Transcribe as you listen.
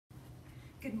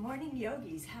Good morning,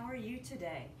 yogis. How are you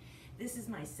today? This is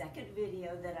my second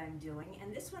video that I'm doing,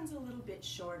 and this one's a little bit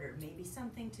shorter. Maybe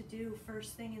something to do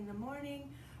first thing in the morning,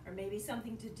 or maybe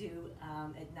something to do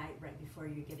at night right before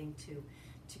you're getting to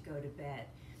go to bed.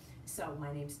 So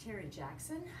my name's Terry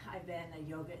Jackson. I've been a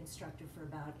yoga instructor for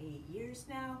about 8 years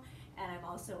now, and I'm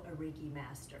also a Reiki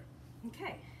Master.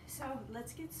 Okay, so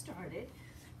let's get started.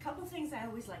 A couple things I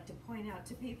always like to point out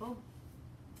to people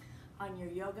on your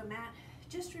yoga mat.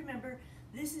 Just remember,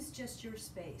 this is just your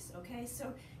space, okay?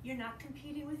 So you're not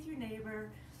competing with your neighbor.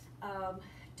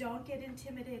 Don't get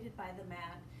intimidated by the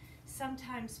mat.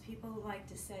 Sometimes people like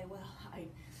to say, well, I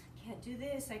can't do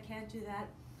this, I can't do that.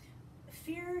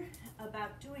 Fear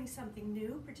about doing something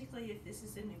new, particularly if this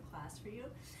is a new class for you,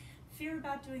 fear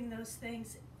about doing those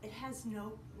things, it has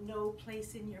no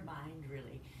place in your mind,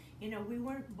 really. You know, we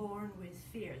weren't born with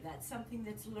fear. That's something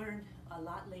that's learned a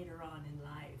lot later on in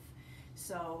life.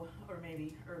 So, or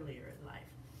maybe earlier in life.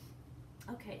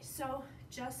 Okay, so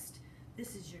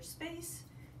this is your space.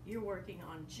 You're working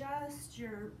on just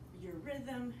your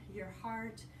rhythm, your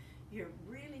heart. You're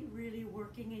really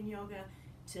working in yoga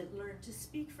to learn to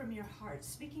speak from your heart.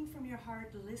 Speaking from your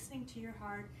heart, listening to your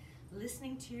heart,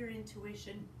 listening to your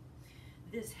intuition.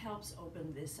 This helps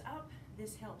open this up.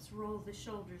 This helps roll the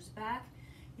shoulders back.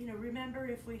 You know, remember,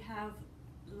 if we have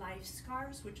life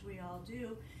scars, which we all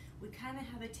do, we kind of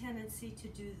have a tendency to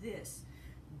do this.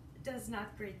 Does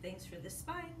not great things for the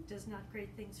spine, does not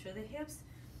great things for the hips,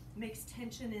 makes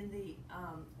tension in the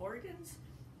organs,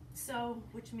 so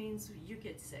which means you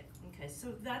get sick. Okay,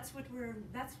 so not what we're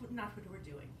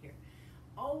doing here.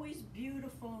 Always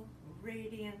beautiful,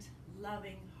 radiant,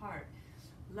 loving heart.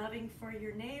 Loving for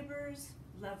your neighbors,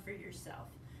 love for yourself.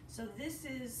 So this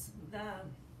is the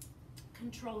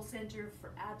control center for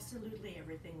absolutely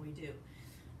everything we do.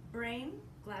 Brain,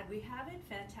 glad we have it,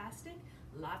 fantastic.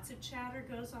 Lots of chatter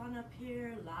goes on up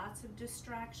here, lots of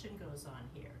distraction goes on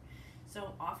here.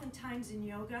 So oftentimes in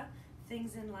yoga,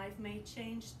 things in life may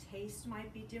change, taste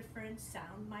might be different,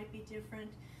 sound might be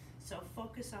different. So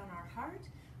focus on our heart.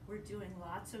 We're doing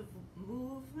lots of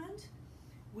movement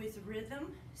with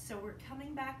rhythm. So we're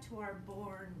coming back to our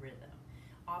born rhythm.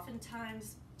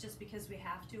 Oftentimes, just because we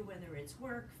have to, whether it's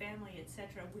work, family,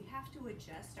 etc., we have to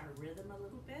adjust our rhythm a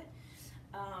little bit.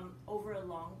 Over a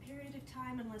long period of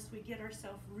time, unless we get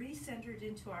ourselves recentered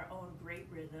into our own great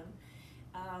rhythm,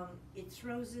 it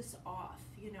throws us off,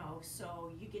 you know,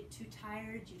 so you get too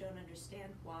tired, you don't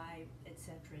understand why,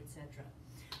 etc., etc.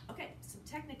 Okay, some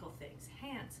technical things.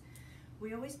 Hands.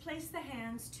 We always place the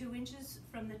hands 2 inches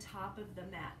from the top of the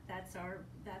mat. That's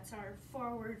our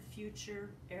forward future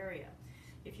area.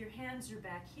 If your hands are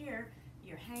back here,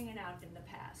 you're hanging out in the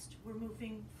past. We're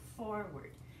moving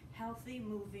forward, healthy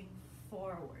moving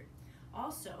forward.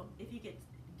 Also, if you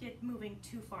get moving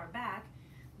too far back,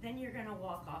 then you're going to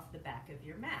walk off the back of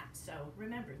your mat. So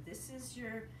remember, this is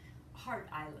your heart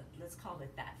island. Let's call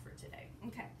it that for today.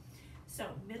 Okay, so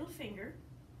middle finger,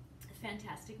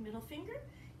 fantastic middle finger,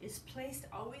 is placed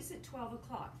always at 12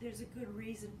 o'clock. There's a good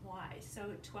reason why.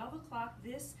 So at 12 o'clock,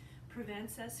 this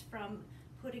prevents us from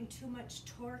putting too much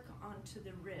torque onto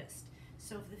the wrist.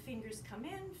 So if the fingers come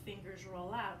in, fingers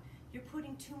roll out, you're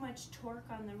putting too much torque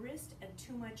on the wrist and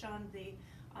too much on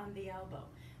the elbow.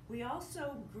 We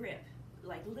also grip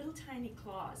like little tiny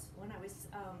claws. When I was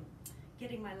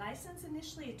getting my license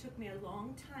initially, it took me a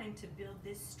long time to build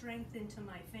this strength into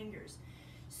my fingers.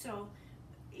 So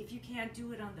if you can't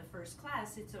do it on the first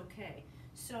class, it's okay.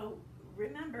 So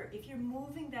remember, if you're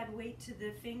moving that weight to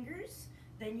the fingers,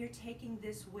 then you're taking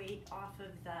this weight off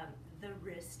of the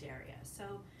wrist area.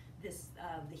 So this,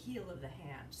 the heel of the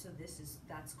hand. So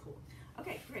that's cool.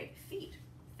 Okay, great. Feet,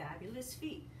 fabulous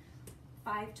feet.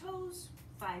 5 toes,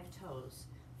 5 toes.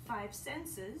 5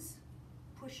 senses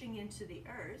pushing into the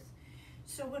earth.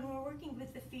 So when we're working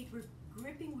with the feet, we're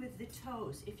gripping with the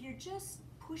toes. If you're just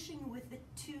pushing with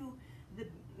the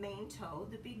main toe,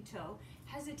 the big toe,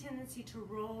 has a tendency to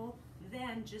roll,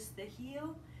 then just the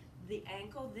heel, the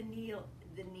ankle, the knee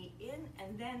in,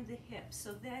 and then the hip.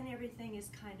 So then everything is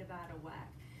kind of out of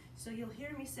whack. So you'll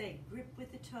hear me say, grip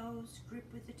with the toes,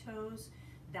 grip with the toes.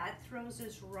 That throws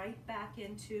us right back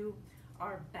into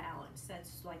our balance.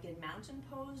 That's like in mountain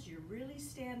pose, you're really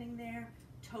standing there,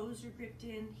 toes are gripped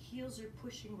in, heels are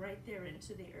pushing right there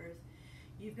into the earth.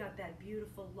 You've got that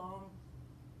beautiful long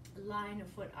line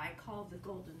of what I call the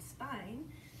golden spine,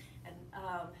 and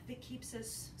that keeps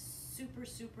us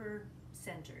super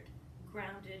centered,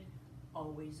 grounded,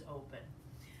 always open.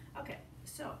 Okay,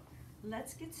 so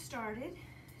let's get started.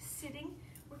 Sitting,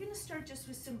 we're going to start just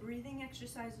with some breathing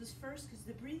exercises first, because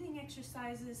the breathing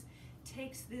exercises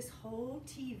takes this whole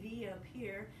TV up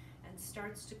here and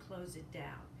starts to close it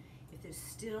down. If there's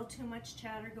still too much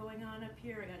chatter going on up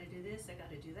here, I gotta do this, I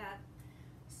gotta do that.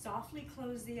 Softly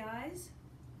close the eyes.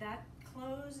 That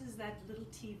closes that little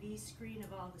TV screen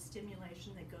of all the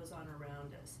stimulation that goes on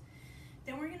around us.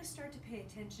 Then we're gonna start to pay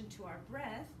attention to our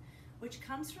breath, which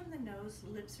comes from the nose,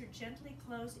 lips are gently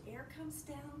closed, air comes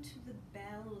down to the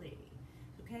belly,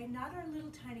 okay? Not our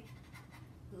little tiny,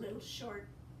 little short,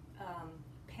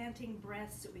 panting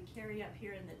breaths that we carry up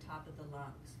here in the top of the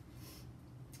lungs.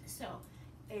 So,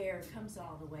 air comes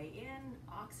all the way in,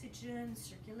 oxygen,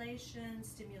 circulation,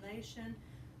 stimulation,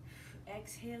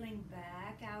 exhaling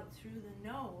back out through the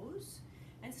nose,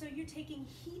 and so you're taking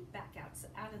heat back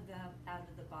out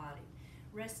of the body.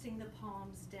 Resting the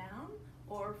palms down,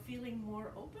 or feeling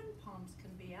more open, palms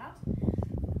can be up.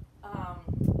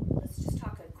 Let's just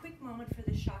talk a quick moment for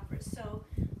the chakras. So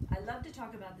I love to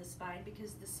talk about the spine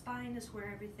because the spine is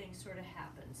where everything sort of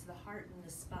happens, the heart and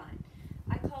the spine.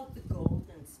 I call it the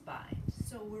golden spine.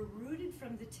 So we're rooted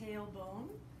from the tailbone,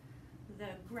 the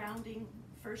grounding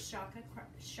first chakra,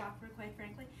 quite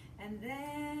frankly, and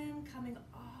then coming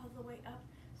all the way up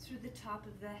through the top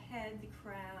of the head, the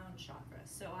crown chakra.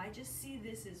 So I just see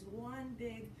this as one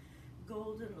big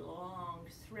golden long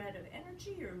thread of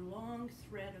energy or long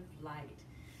thread of light.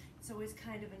 It's always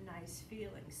kind of a nice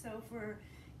feeling. So if we're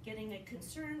getting a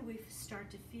concern, we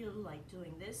start to feel like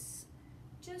doing this.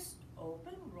 Just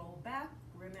open, roll back.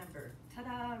 Remember,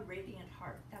 ta-da, radiant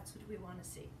heart. That's what we want to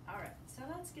see. All right, so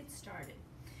let's get started.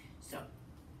 So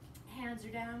hands are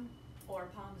down or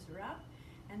palms are up,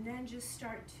 and then just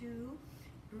start to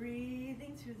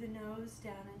breathing through the nose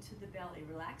down into the belly.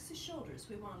 Relax the shoulders.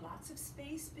 We want lots of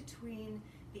space between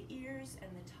the ears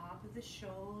and the top of the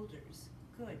shoulders.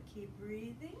 Good. Keep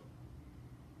breathing.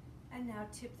 And now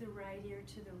tip the right ear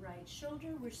to the right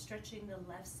shoulder. We're stretching the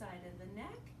left side of the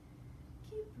neck.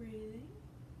 Keep breathing.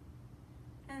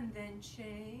 And then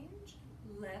change.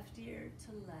 Left ear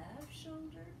to left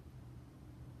shoulder.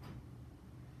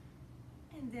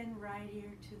 And then right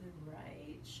ear to the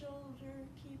right shoulder.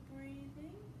 Keep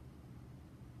breathing.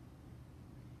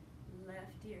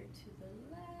 Left ear to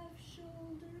the left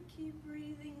shoulder. Keep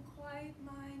breathing. Quiet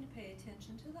mind. Pay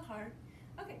attention to the heart.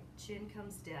 Okay, chin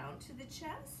comes down to the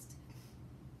chest.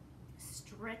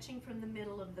 Stretching from the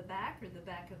middle of the back or the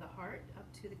back of the heart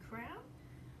up to the crown.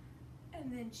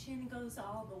 And then chin goes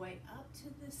all the way up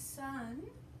to the sun.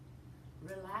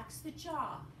 Relax the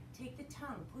jaw. Take the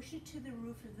tongue, push it to the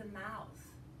roof of the mouth,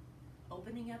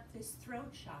 opening up this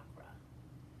throat chakra.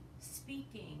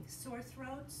 Speaking, sore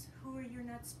throats, who are you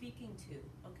not speaking to,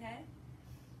 okay?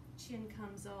 Chin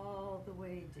comes all the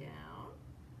way down.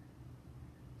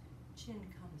 Chin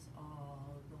comes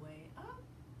all the way up.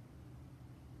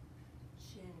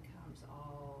 Chin comes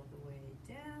all the way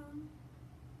down.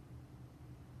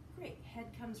 Great, head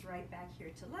comes right back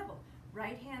here to level.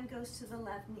 Right hand goes to the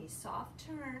left knee, soft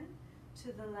turn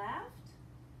to the left.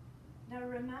 Now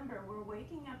remember, we're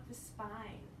waking up the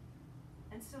spine.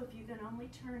 And so if you can only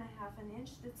turn a half an inch,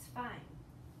 that's fine.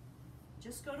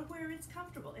 Just go to where it's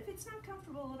comfortable. If it's not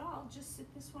comfortable at all, just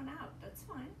sit this one out. That's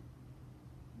fine.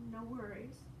 No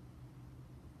worries.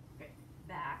 Great.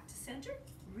 Back to center,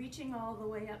 reaching all the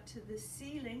way up to the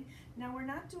ceiling. Now we're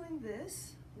not doing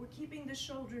this. We're keeping the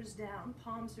shoulders down.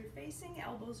 Palms are facing,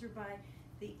 elbows are by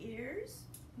the ears.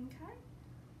 Okay?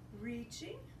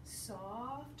 Reaching,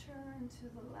 soft turn to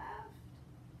the left.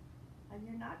 And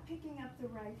you're not picking up the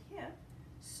right hip.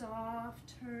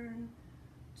 Soft turn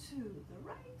to the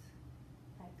right.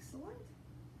 Excellent.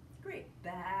 Great.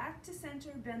 Back to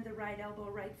center. Bend the right elbow,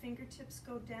 right fingertips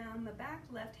go down the back.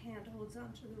 Left hand holds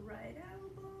onto the right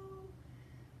elbow.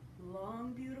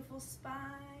 Long, beautiful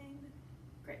spine.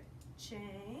 Great.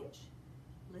 Change.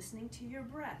 Listening to your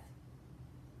breath.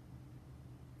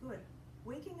 Good.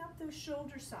 Waking up those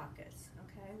shoulder sockets,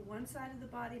 okay? One side of the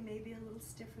body may be a little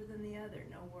stiffer than the other,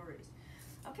 no worries.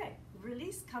 Okay,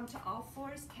 release, come to all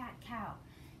fours, cat-cow.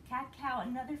 Cat-cow,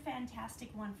 another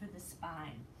fantastic one for the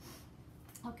spine.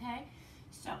 Okay,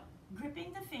 so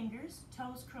gripping the fingers,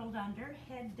 toes curled under,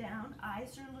 head down,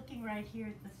 eyes are looking right here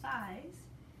at the thighs.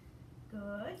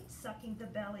 Good, sucking the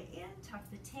belly in, tuck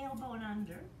the tailbone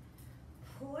under,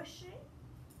 pushing.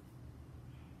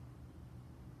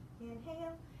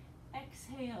 Inhale.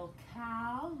 Exhale,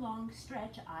 cow, long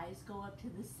stretch, eyes go up to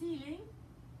the ceiling.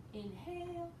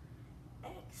 Inhale,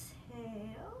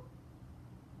 exhale,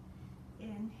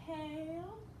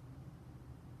 inhale,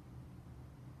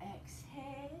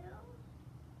 exhale,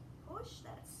 push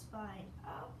that spine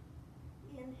up,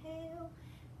 inhale,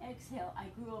 exhale. I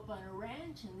grew up on a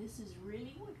ranch and this is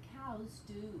really what cows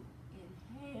do.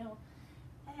 Inhale,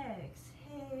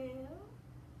 exhale.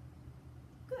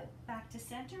 Good. Back to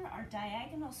center, our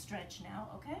diagonal stretch now,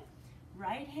 okay?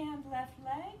 Right hand, left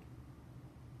leg.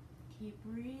 Keep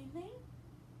breathing.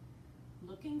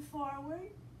 Looking forward.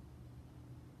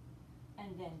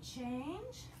 And then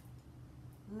change.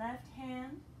 Left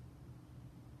hand,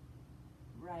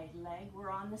 right leg. We're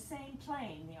on the same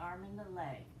plane, the arm and the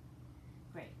leg.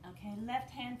 Great. Okay, left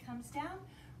hand comes down,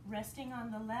 resting on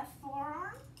the left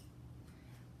forearm.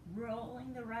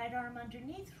 Rolling the right arm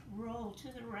underneath. Roll to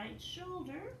the right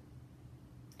shoulder.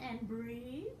 And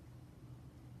breathe.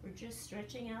 We're just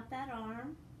stretching out that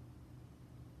arm.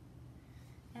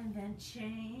 And then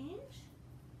change.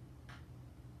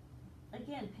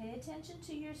 Again, pay attention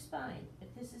to your spine.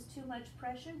 If this is too much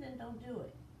pressure, then don't do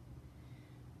it.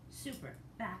 Super.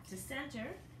 Back to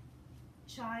center.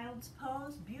 Child's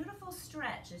pose. Beautiful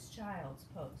stretch is child's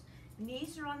pose.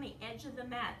 Knees are on the edge of the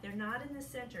mat. They're not in the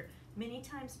center. Many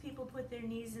times people put their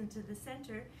knees into the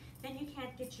center, then you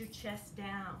can't get your chest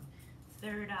down.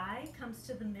 Third eye comes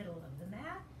to the middle of the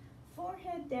mat.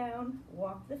 Forehead down.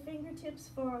 Walk the fingertips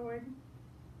forward.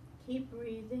 Keep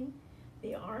breathing.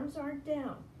 The arms aren't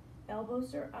down.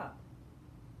 Elbows are up.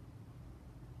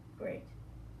 Great.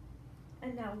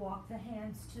 And now walk the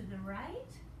hands to the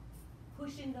right,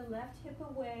 pushing the left hip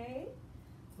away.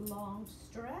 Long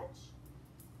stretch.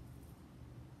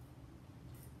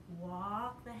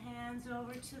 Walk the hands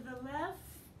over to the left,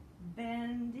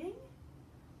 bending,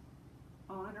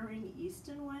 honoring east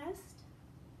and west.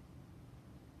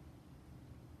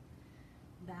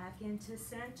 Back into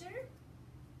center,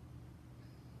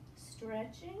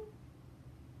 stretching.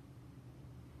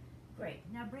 Great.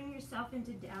 Now bring yourself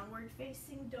into downward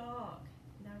facing dog.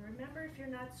 Now remember, if you're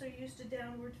not so used to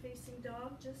downward facing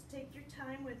dog, just take your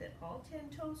time with it. All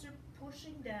 10 toes are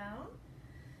pushing down,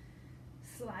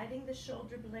 sliding the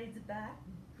shoulder blades back,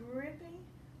 gripping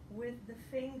with the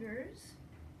fingers.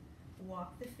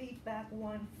 Walk the feet back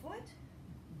 1 foot,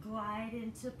 glide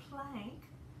into plank,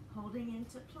 holding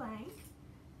into plank.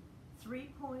 3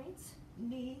 points,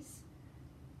 knees,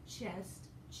 chest,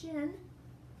 chin,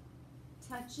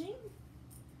 touching.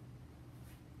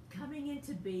 Coming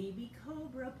into baby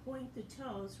cobra, point the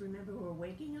toes. Remember, we're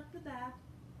waking up the back.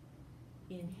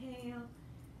 Inhale,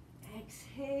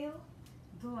 exhale,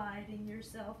 gliding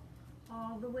yourself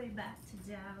all the way back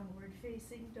to downward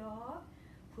facing dog.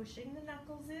 Pushing the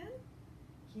knuckles in.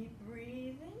 Keep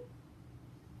breathing.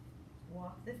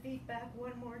 Walk the feet back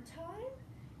 1 more time.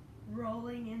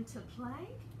 Rolling into plank.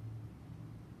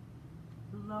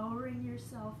 Lowering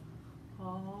yourself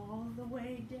all the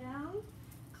way down.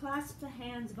 Clasp the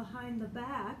hands behind the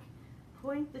back,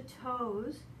 point the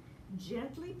toes,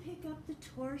 gently pick up the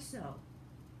torso.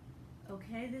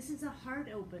 Okay, this is a heart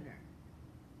opener.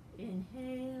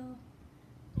 Inhale,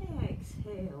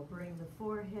 exhale, bring the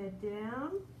forehead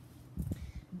down.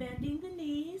 Bending the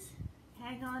knees,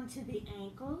 hang on to the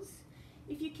ankles.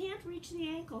 If you can't reach the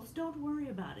ankles, don't worry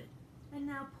about it. And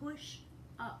now push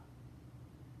up.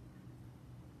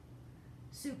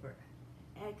 Super.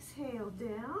 Exhale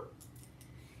down.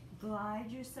 Glide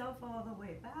yourself all the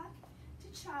way back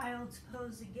to child's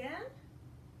pose again.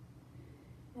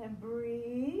 And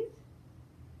breathe.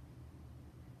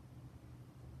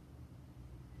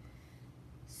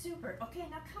 Super. Okay,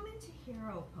 now come into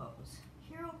hero pose.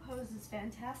 Hero pose is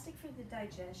fantastic for the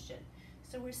digestion.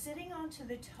 So we're sitting onto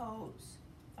the toes,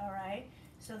 all right?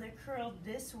 So they're curled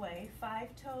this way,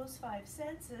 5 toes, 5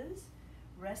 senses,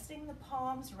 resting the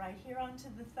palms right here onto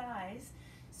the thighs.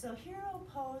 So hero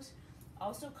pose,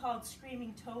 also called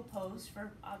screaming toe pose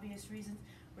for obvious reasons.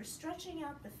 We're stretching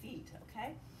out the feet,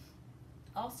 okay?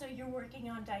 Also, you're working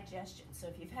on digestion. So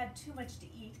if you've had too much to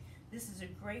eat, this is a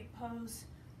great pose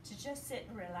to just sit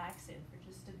and relax in for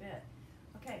just a bit.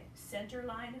 Okay, center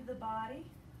line of the body,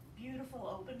 beautiful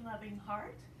open loving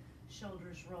heart,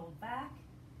 shoulders rolled back,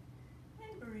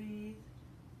 and breathe.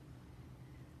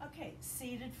 Okay,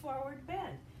 seated forward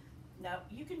bend. Now,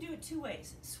 you can do it 2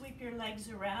 ways. Sweep your legs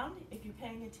around if you're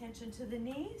paying attention to the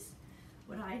knees.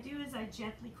 What I do is I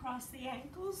gently cross the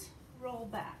ankles, roll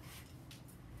back.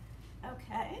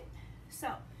 Okay, so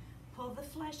pull the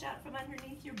flesh out from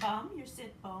underneath your bum, your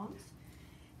sit bones.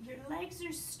 Your legs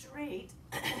are straight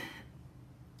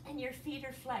and your feet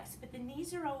are flexed, but the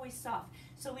knees are always soft.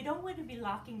 So we don't want to be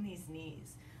locking these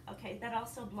knees. Okay, that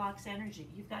also blocks energy.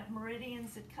 You've got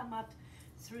meridians that come up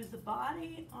through the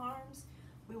body, arms.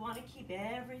 We want to keep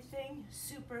everything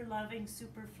super loving,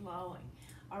 super flowing.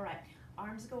 All right,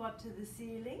 arms go up to the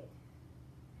ceiling,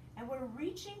 and we're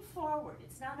reaching forward.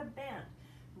 It's not a bend.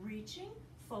 Reaching,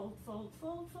 fold, fold,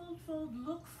 fold, fold, fold,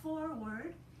 look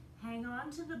forward, hang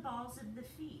on to the balls of the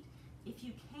feet. If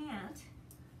you can't,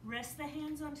 rest the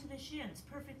hands onto the shins,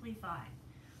 perfectly fine.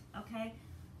 Okay,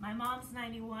 my mom's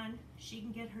 91, she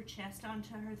can get her chest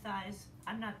onto her thighs.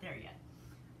 I'm not there yet.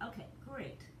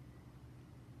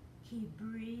 Keep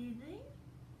breathing.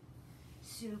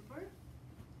 Super.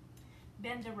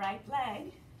 Bend the right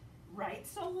leg. Right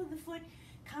sole of the foot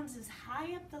comes as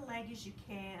high up the leg as you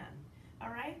can. All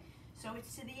right? So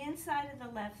it's to the inside of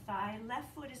the left thigh.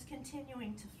 Left foot is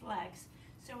continuing to flex.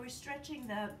 So we're stretching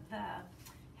the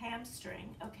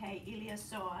hamstring, okay,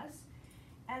 iliopsoas.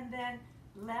 And then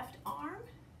left arm,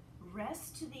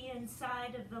 rest to the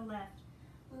inside of the left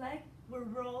leg. We're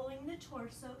rolling the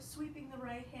torso, sweeping the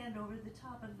right hand over the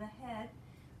top of the head,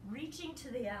 reaching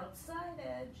to the outside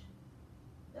edge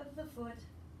of the foot.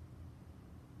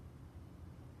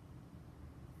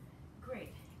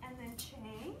 Great. And then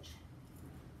change.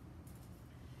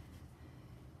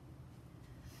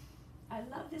 I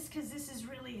love this because this is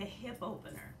really a hip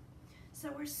opener.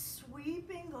 So we're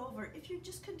sweeping over. If you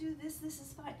just can do this, this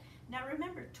is fine. Now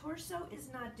remember, torso is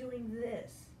not doing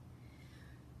this.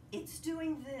 It's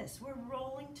doing this. We're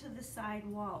rolling to the side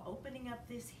wall, opening up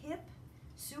this hip.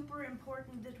 Super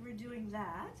important that we're doing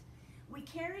that. We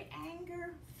carry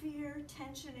anger, fear,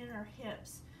 tension in our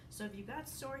hips. So if you got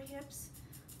sore hips,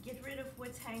 get rid of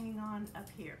what's hanging on up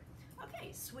here.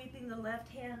 Okay, sweeping the left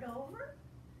hand over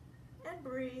and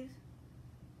breathe.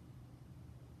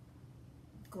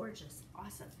 Gorgeous,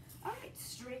 awesome. All right,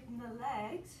 straighten the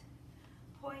legs,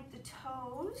 point the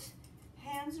toes,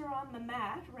 hands are on the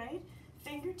mat, right?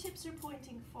 Fingertips are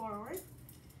pointing forward.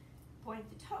 Point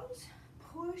the toes,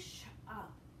 push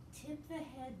up, tip the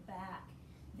head back.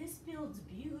 This builds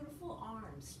beautiful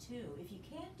arms too. If you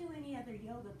can't do any other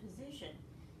yoga position,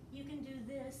 you can do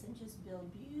this and just build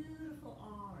beautiful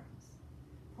arms.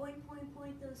 Point, point,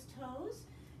 point those toes.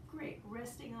 Great,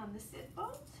 resting on the sit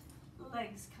bones,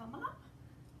 legs come up.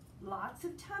 Lots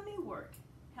of tummy work.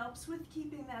 Helps with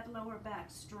keeping that lower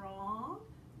back strong.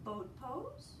 Boat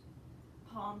pose.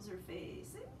 Palms are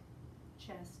facing.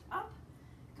 Chest up.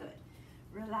 Good.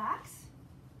 Relax.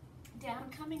 Down,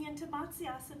 coming into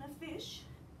Matsyasana fish.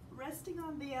 Resting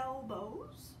on the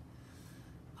elbows.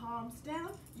 Palms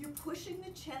down. You're pushing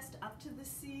the chest up to the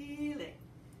ceiling.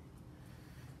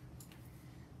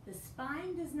 The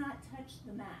spine does not touch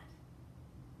the mat.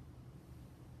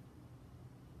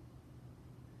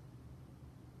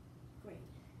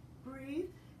 Breathe,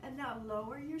 and now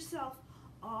lower yourself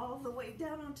all the way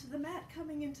down onto the mat,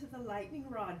 coming into the lightning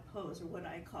rod pose, or what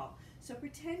I call. So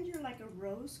pretend you're like a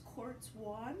rose quartz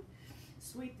wand.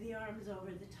 Sweep the arms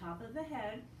over the top of the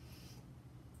head.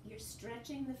 You're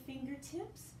stretching the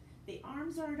fingertips. The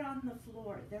arms aren't on the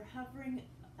floor. They're hovering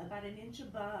about an inch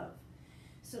above.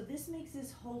 So this makes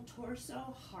this whole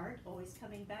torso, heart, always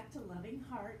coming back to loving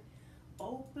heart,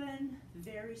 open,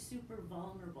 very super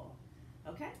vulnerable.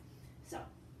 Okay? So,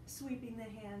 sweeping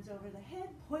the hands over the head,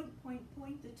 point, point,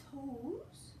 point the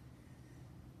toes.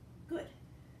 Good.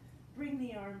 Bring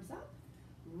the arms up.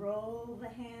 Roll the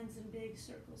hands in big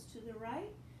circles to the right.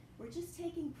 We're just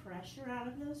taking pressure out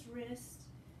of those wrists.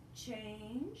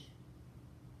 Change.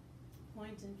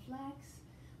 Point and flex.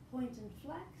 Point and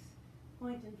flex.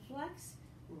 Point and flex.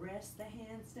 Rest the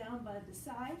hands down by the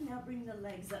side. Now bring the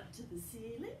legs up to the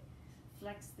ceiling.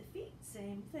 Flex the feet.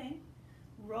 Same thing.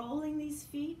 Rolling these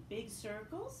feet, big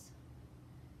circles.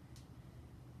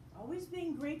 Always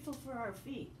being grateful for our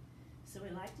feet. So we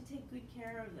like to take good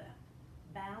care of them.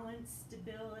 Balance,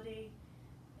 stability,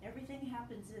 everything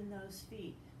happens in those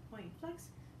feet. Point, flex,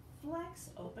 flex,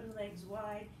 open legs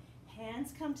wide.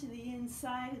 Hands come to the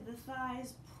inside of the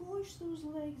thighs. Push those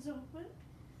legs open.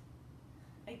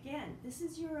 Again, this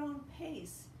is your own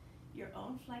pace, your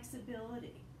own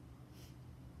flexibility.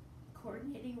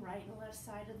 Coordinating right and left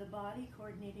side of the body,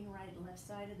 coordinating right and left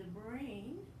side of the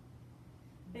brain.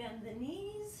 Bend the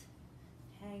knees,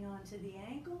 hang on to the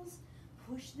ankles,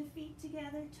 push the feet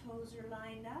together, toes are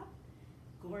lined up.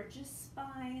 Gorgeous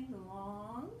spine,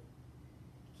 long.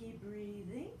 Keep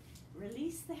breathing.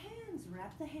 Release the hands,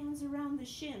 wrap the hands around the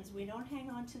shins. We don't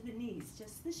hang on to the knees,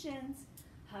 just the shins.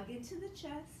 Hug into the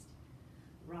chest.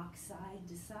 Rock side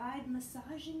to side,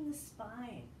 massaging the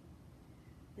spine.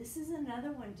 This is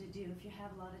another one to do if you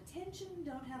have a lot of tension,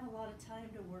 don't have a lot of time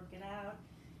to work it out.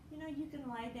 You know, you can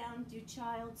lie down, do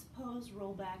child's pose,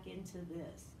 roll back into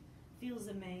this. Feels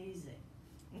amazing.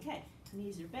 Okay,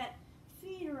 knees are bent,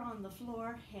 feet are on the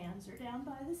floor, hands are down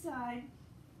by the side.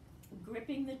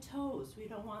 Gripping the toes, we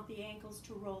don't want the ankles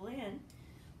to roll in.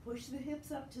 Push the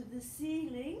hips up to the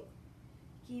ceiling.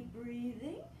 Keep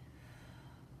breathing.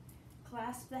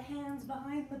 Clasp the hands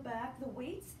behind the back, the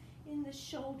weights in the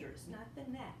shoulders, not the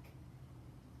neck.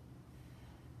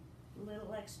 A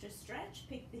little extra stretch,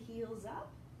 pick the heels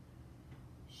up.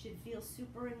 Should feel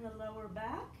super in the lower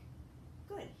back.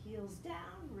 Good, heels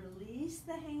down, release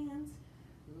the hands,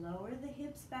 Lower the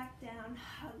hips back down,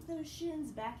 hug those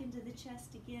shins back into the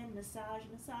chest again, massage,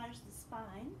 massage the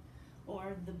spine,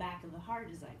 or the back of the heart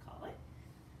as I call it.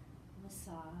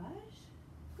 Massage,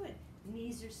 good.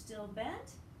 Knees are still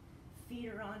bent, feet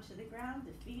are onto the ground,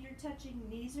 the feet are touching,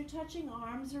 knees are touching,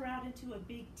 arms are out into a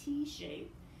big T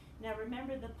shape. Now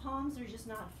remember, the palms are just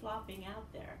not flopping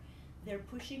out there. They're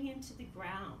pushing into the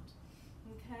ground,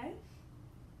 okay?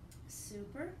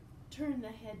 Super. Turn the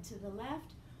head to the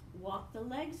left, walk the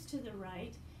legs to the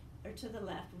right, or to the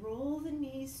left. Roll the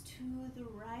knees to the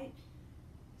right.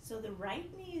 So the right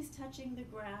knee is touching the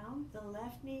ground, the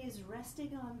left knee is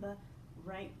resting on the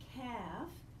right calf,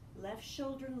 left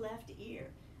shoulder, left ear.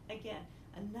 Again,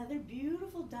 another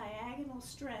beautiful diagonal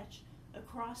stretch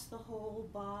across the whole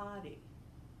body.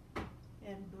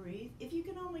 And breathe. If you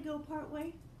can only go part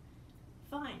way,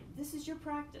 fine. This is your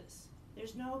practice.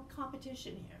 There's no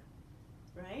competition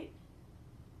here, right?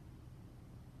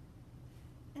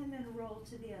 And then roll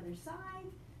to the other side.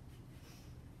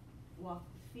 Walk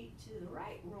the feet to the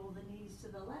right, roll the knees to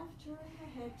the left, turn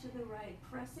the head to the right,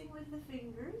 pressing with the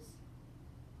fingers.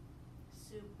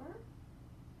 Super.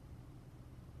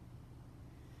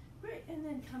 Great, and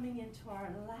then coming into our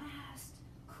last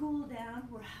cool down,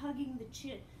 we're hugging the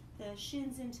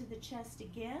shins into the chest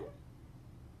again,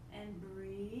 and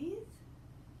breathe.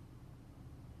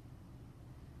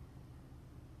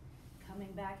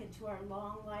 Coming back into our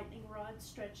long lightning rod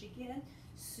stretch again,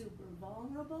 super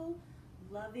vulnerable,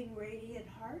 loving radiant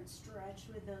heart, stretch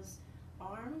with those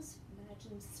arms.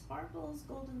 Imagine sparkles,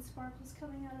 golden sparkles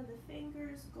coming out of the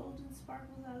fingers, golden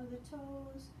sparkles out of the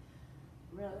toes.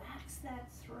 Relax that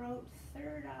throat,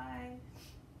 third eye,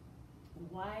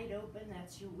 wide open,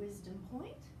 that's your wisdom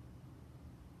point.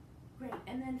 Great,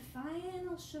 and then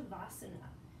final Shavasana.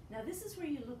 Now this is where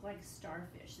you look like a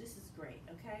starfish. This is great,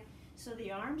 okay? So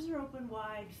the arms are open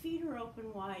wide, feet are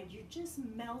open wide, you're just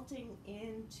melting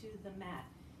into the mat.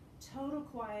 Total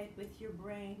quiet with your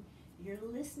brain. You're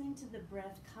listening to the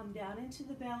breath come down into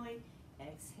the belly,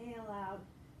 exhale out,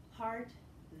 heart.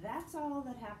 That's all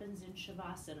that happens in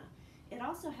Shavasana. It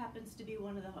also happens to be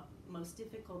one of the most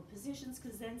difficult positions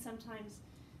because then sometimes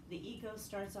the ego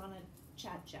starts on a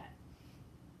chat.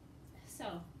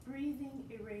 So breathing,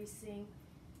 erasing.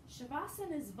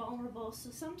 Shavasana is vulnerable, so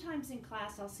sometimes in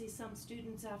class I'll see some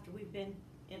students after we've been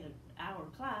in an hour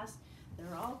class,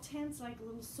 they're all tense like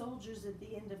little soldiers at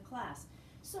the end of class.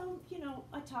 So, you know,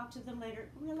 I talk to them later,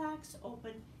 relax,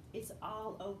 open. It's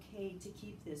all okay to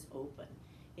keep this open.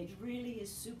 It really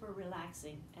is super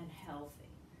relaxing and healthy.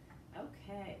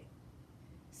 Okay,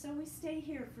 so we stay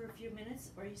here for a few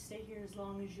minutes, or you stay here as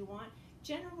long as you want.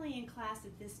 Generally in class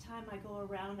at this time I go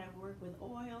around, I work with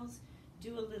oils,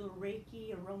 do a little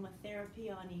Reiki aromatherapy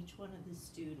on each one of the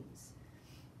students.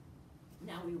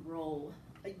 Now we roll.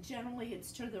 Generally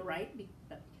it's to the right,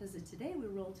 but because of today we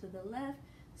roll to the left,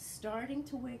 starting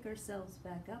to wake ourselves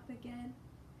back up again.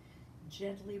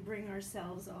 Gently bring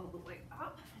ourselves all the way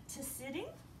up to sitting.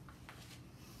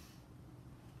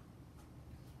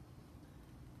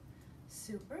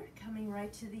 Super, coming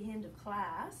right to the end of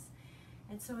class.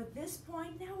 And so at this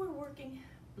point, now we're working,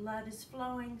 blood is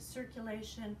flowing,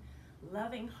 circulation,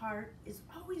 loving heart is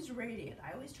always radiant.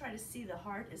 I always try to see the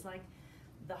heart as like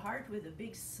the heart with a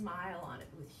big smile on it,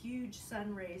 with huge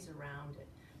sun rays around it.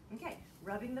 Okay,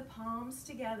 rubbing the palms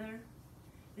together.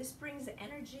 This brings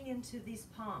energy into these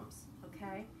palms,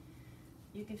 okay?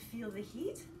 You can feel the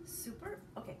heat, super.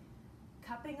 Okay,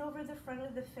 cupping over the front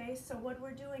of the face. So what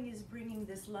we're doing is bringing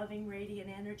this loving, radiant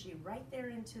energy right there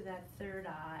into that third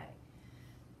eye.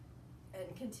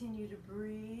 And continue to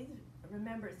breathe.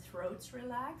 Remember, throat's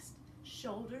relaxed,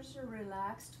 shoulders are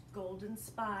relaxed, golden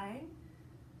spine.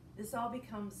 This all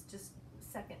becomes just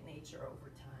second nature over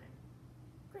time.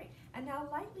 Great, and now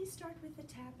lightly start with the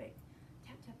tapping.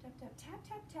 Tap, tap, tap, tap, tap,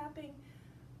 tap, tapping.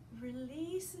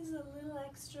 Releases a little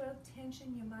extra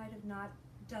tension you might have not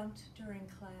dumped during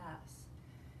class.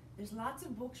 There's lots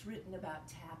of books written about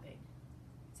tapping.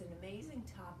 It's an amazing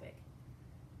topic.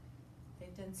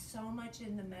 They've done so much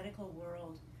in the medical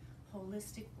world,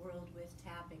 holistic world with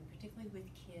tapping, particularly with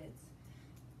kids.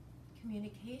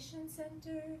 Communication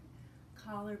center,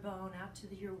 collarbone out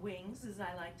to your wings, as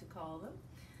I like to call them,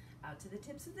 out to the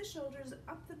tips of the shoulders,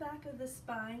 up the back of the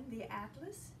spine, the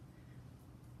atlas.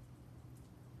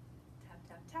 Tap,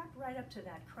 tap, tap, right up to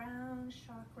that crown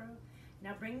chakra.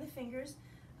 Now bring the fingers,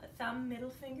 thumb, middle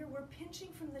finger, we're pinching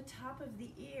from the top of the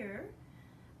ear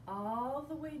all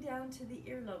the way down to the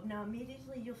earlobe. Now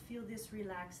immediately you'll feel this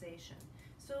relaxation.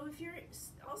 So if you're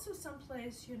also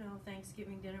someplace, you know,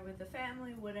 Thanksgiving dinner with the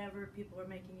family, whatever, people are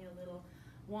making you a little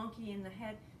wonky in the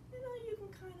head, you know, you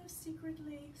can kind of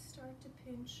secretly start to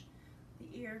pinch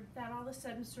the ear, that all of a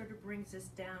sudden sort of brings us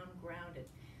down, grounded.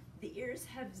 The ears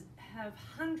have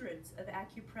hundreds of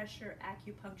acupuncture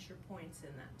points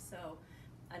in them. So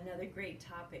another great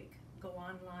topic. Go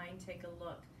online, take a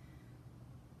look.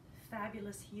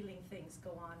 Fabulous healing things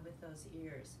go on with those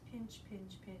ears. Pinch,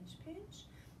 pinch, pinch, pinch.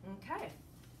 Okay.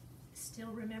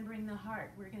 Still remembering the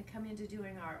heart. We're going to come into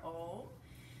doing our Om.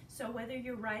 So whether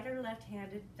you're right or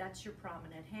left-handed, that's your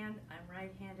prominent hand. I'm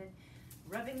right-handed.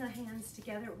 Rubbing the hands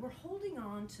together, we're holding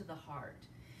on to the heart.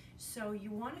 So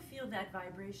you want to feel that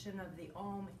vibration of the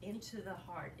Om into the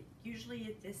heart. Usually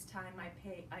at this time I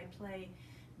play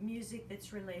music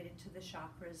that's related to the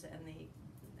chakras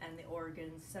and the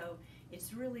organs. So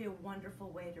it's really a wonderful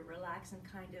way to relax and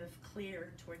kind of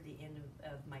clear toward the end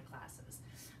of my classes.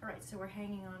 All right, so we're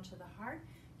hanging on to the heart.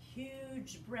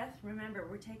 Huge breath. Remember,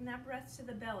 we're taking that breath to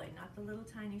the belly, not the little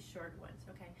tiny short ones,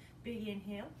 okay? Big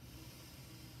inhale.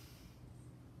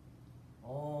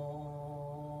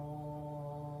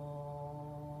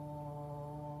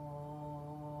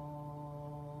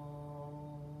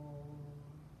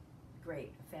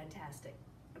 Great, fantastic.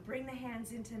 Bring the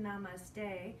hands into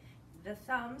Namaste. The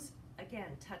thumbs,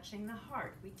 again, touching the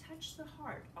heart. We touch the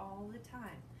heart all the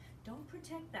time. Don't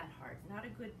protect that heart, not a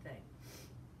good thing.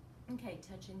 Okay,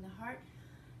 touching the heart.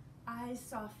 Eyes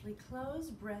softly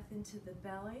closed, breath into the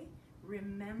belly,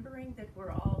 remembering that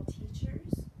we're all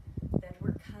teachers, that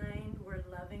we're kind, we're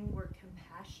loving, we're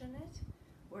compassionate,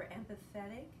 we're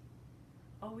empathetic.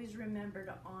 Always remember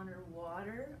to honor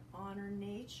water, honor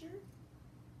nature.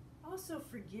 Also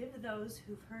forgive those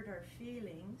who've hurt our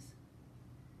feelings.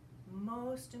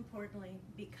 Most importantly,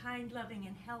 be kind, loving,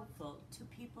 and helpful to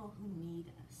people who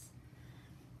need us.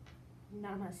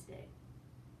 Namaste.